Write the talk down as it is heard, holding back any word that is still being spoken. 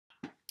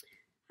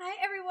Hi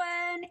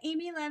everyone,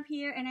 Amy Love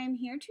here, and I'm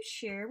here to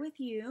share with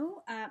you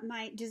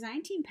my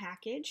design team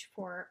package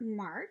for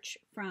March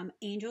from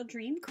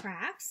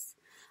AngeldreamCrafts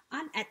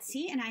on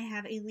Etsy, and I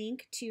have a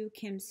link to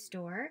Kim's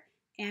store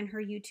and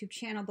her YouTube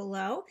channel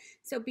below,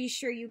 so be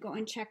sure you go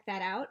and check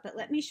that out. But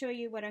let me show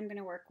you what I'm going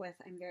to work with.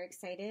 I'm very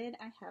excited.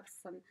 I have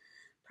some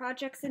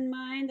projects in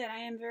mind that I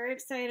am very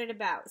excited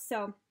about.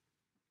 So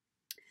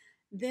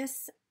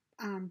this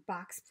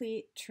box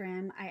pleat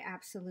trim, I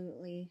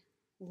absolutely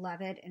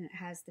love it, and it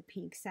has the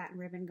pink satin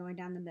ribbon going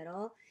down the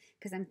middle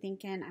because I'm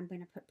thinking I'm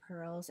going to put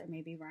pearls or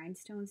maybe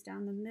rhinestones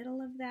down the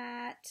middle of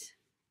that.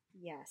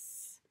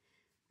 Yes,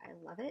 I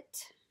love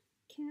it.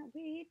 Can't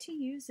wait to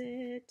use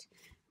it.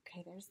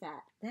 Okay, there's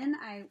that. Then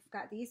I've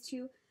got these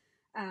two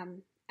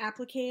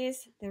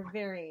appliques. They're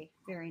very,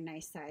 very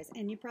nice size,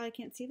 and you probably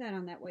can't see that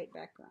on that white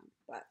background,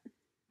 but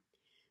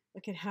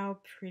look at how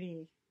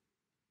pretty.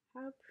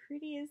 How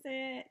pretty is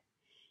it?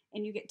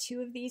 And you get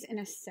two of these in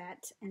a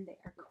set, and they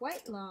are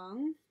quite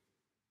long.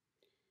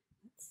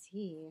 Let's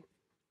see.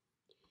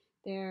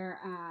 They're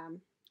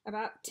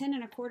about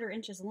 10¼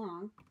 inches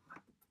long.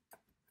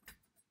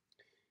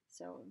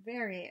 So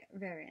very,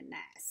 very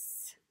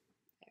nice.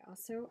 I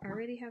also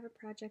already have a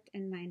project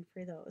in mind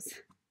for those.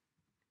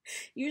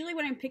 Usually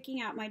when I'm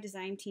picking out my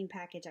design team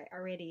package, I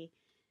already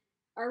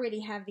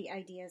have the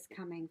ideas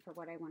coming for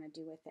what I want to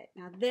do with it.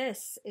 Now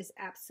this is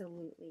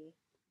absolutely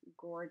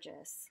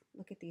gorgeous.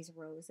 Look at these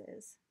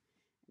roses.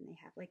 And they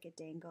have like a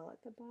dangle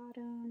at the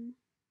bottom.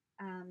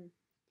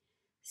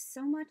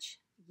 So much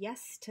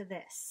yes to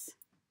this.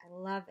 I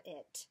love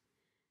it.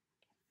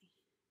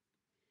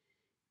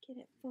 Get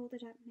it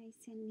folded up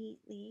nice and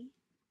neatly.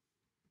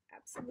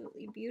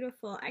 Absolutely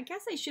beautiful. I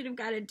guess I should have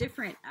got a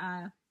different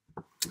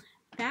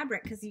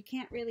fabric because you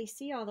can't really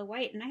see all the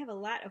white, and I have a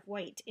lot of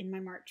white in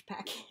my March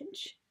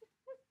package.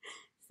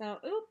 So,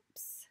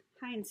 oops,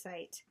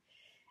 hindsight.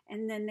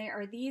 And then there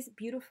are these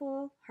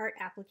beautiful heart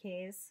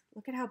appliques.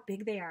 Look at how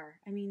big they are.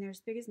 I mean, they're as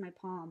big as my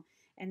palm.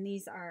 And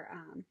these are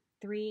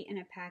 3 in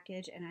a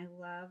package, and I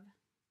love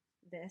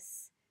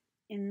this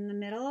in the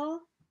middle.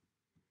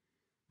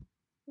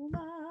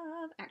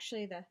 Love.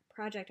 Actually, the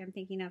project I'm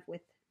thinking of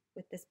with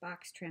this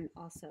box trim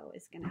also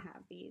is going to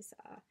have these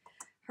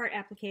heart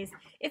appliques,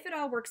 if it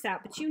all works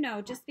out. But you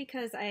know, just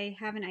because I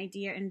have an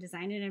idea and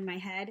design it in my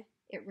head,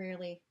 it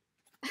rarely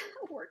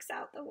works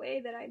out the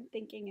way that I'm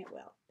thinking it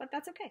will. But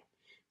that's okay.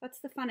 What's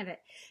the fun of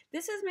it?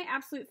 This is my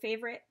absolute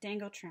favorite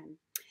dangle trim.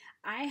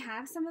 I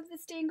have some of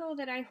this dangle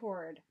that I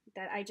hoard,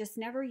 that I just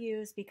never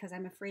use because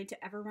I'm afraid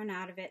to ever run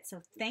out of it.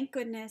 So thank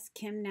goodness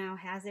Kim now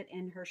has it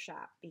in her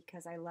shop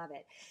because I love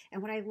it.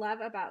 And what I love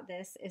about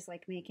this is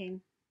like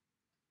making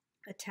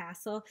a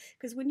tassel,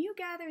 because when you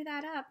gather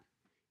that up,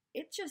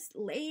 it just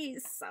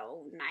lays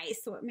so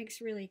nice. So it makes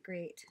really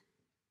great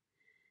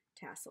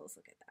tassels.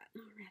 Look at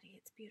that already.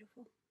 It's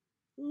beautiful.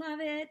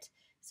 Love it.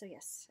 So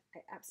yes,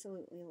 I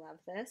absolutely love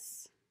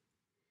this.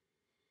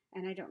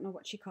 And I don't know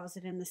what she calls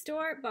it in the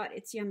store, but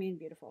it's yummy and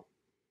beautiful.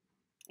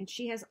 And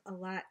she has a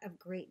lot of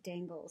great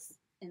dangles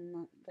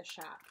in the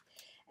shop.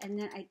 And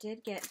then I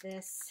did get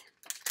this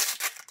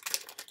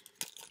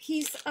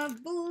piece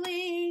of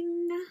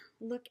bling.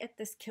 Look at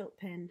this kilt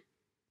pin.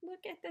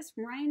 Look at this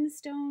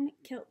rhinestone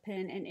kilt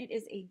pin. And it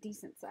is a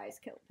decent size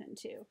kilt pin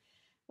too.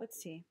 Let's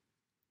see.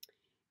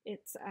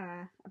 It's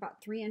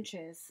about 3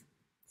 inches.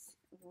 It's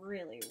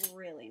really,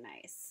 really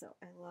nice. So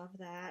I love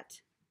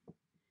that.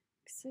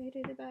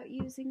 Excited about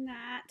using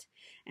that.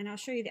 And I'll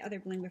show you the other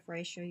bling before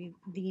I show you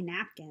the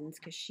napkins,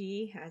 because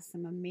she has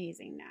some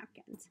amazing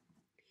napkins.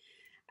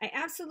 I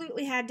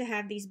absolutely had to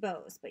have these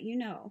bows, but you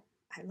know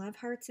I love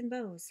hearts and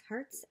bows.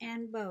 Hearts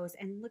and bows.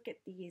 And look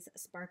at these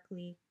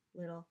sparkly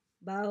little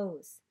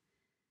bows.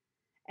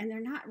 And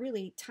they're not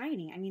really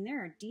tiny. I mean,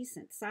 they're a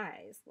decent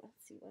size.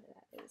 Let's see what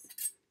that is.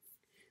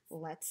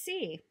 Let's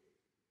see.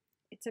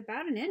 It's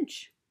about 1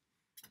 inch.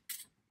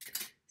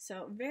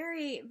 So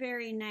very,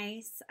 very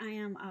nice. I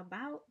am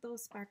about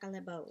those sparkly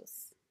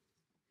bows.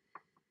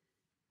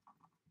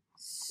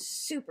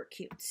 Super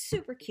cute,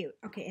 super cute.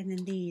 Okay, and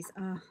then these,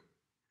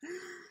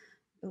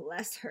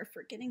 bless her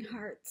for getting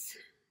hearts.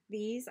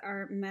 These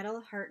are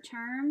metal heart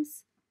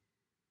charms.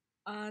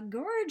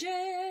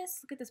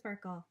 Gorgeous. Look at the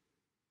sparkle.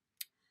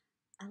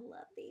 I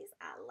love these.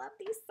 I love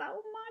these so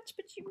much,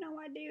 but you know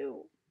I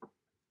do.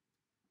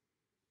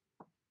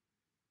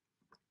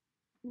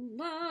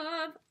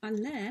 Love.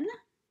 And then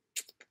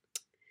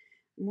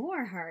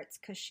more hearts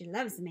because she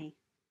loves me.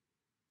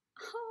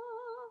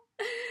 Oh,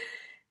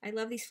 I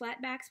love these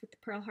flat backs with the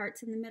pearl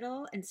hearts in the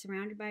middle and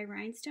surrounded by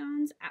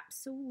rhinestones.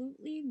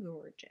 Absolutely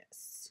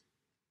gorgeous.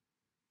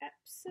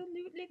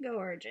 Absolutely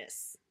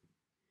gorgeous.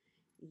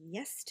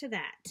 Yes to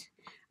that.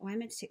 Oh, I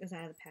meant to take those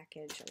out of the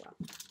package. Oh well.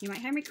 You might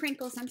have me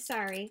crinkles. I'm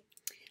sorry.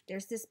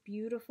 There's this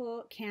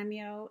beautiful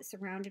cameo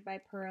surrounded by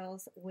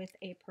pearls with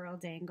a pearl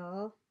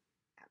dangle.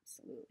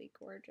 Absolutely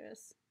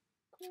gorgeous.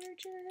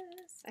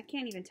 Gorgeous. I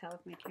can't even tell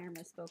if my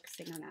camera is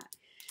focusing or not.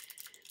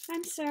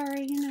 I'm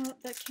sorry, you know,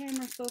 the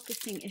camera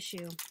focusing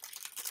issue.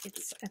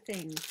 It's a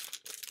thing.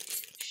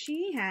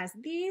 She has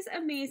these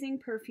amazing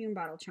perfume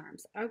bottle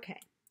charms. Okay.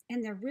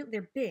 and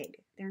they're big.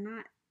 They're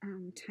not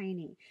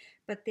tiny.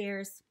 But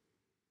there's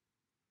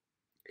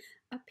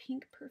a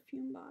pink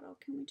perfume bottle.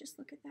 Can we just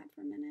look at that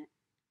for a minute?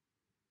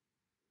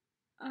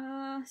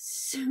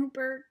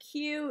 Super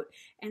cute.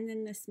 And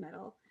then this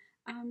metal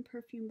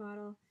perfume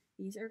bottle.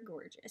 These are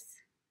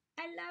gorgeous.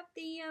 I love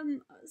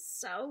them.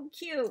 So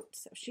cute.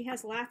 So she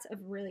has lots of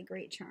really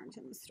great charms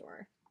in the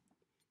store.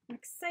 I'm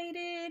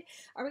excited.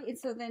 All right, and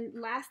so then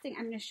last thing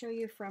I'm going to show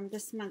you from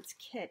this month's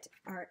kit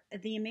are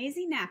the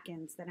amazing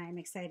napkins that I'm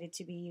excited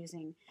to be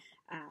using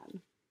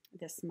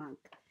this month.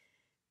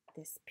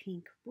 This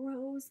pink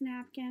rose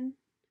napkin.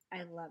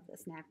 I love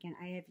this napkin.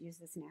 I have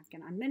used this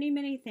napkin on many,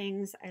 many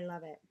things. I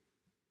love it.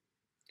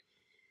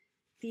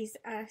 These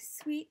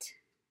sweet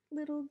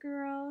little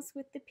girls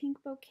with the pink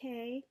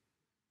bouquet.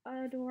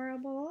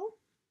 Adorable.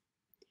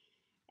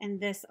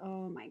 And this,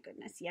 oh my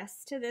goodness,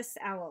 yes to this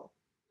owl.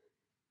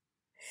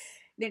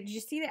 Did you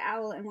see the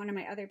owl in one of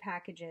my other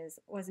packages?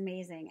 It was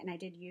amazing, and I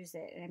did use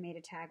it, and I made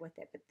a tag with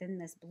it. But then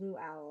this blue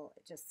owl,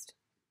 just,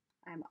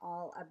 I'm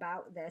all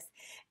about this.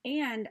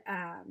 And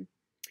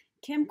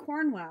Kim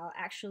Cornwell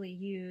actually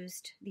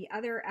used the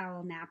other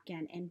owl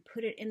napkin and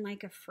put it in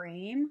like a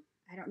frame.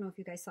 I don't know if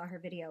you guys saw her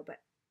video,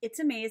 but it's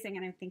amazing,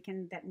 and I'm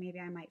thinking that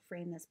maybe I might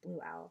frame this blue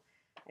owl.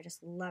 I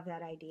just love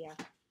that idea.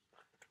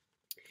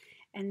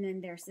 And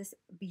then there's this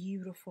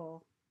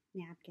beautiful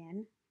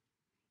napkin.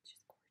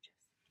 Just gorgeous.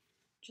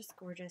 Just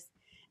gorgeous.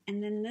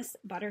 And then this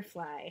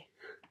butterfly.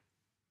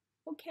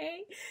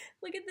 Okay,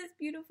 look at this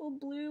beautiful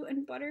blue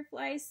and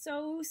butterfly.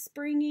 So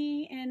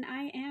springy, and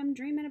I am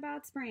dreaming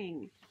about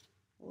spring.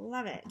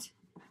 Love it.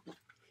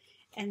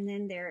 And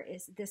then there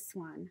is this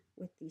one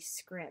with the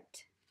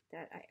script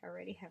that I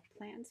already have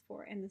plans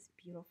for, and this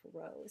beautiful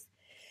rose.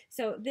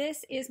 So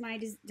this is my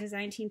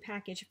design team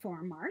package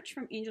for March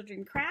from Angel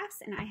Dream Crafts,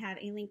 and I have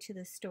a link to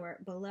the store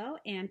below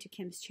and to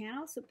Kim's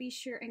channel, so be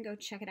sure and go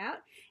check it out,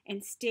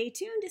 and stay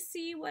tuned to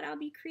see what I'll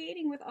be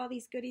creating with all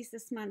these goodies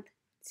this month.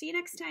 See you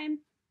next time.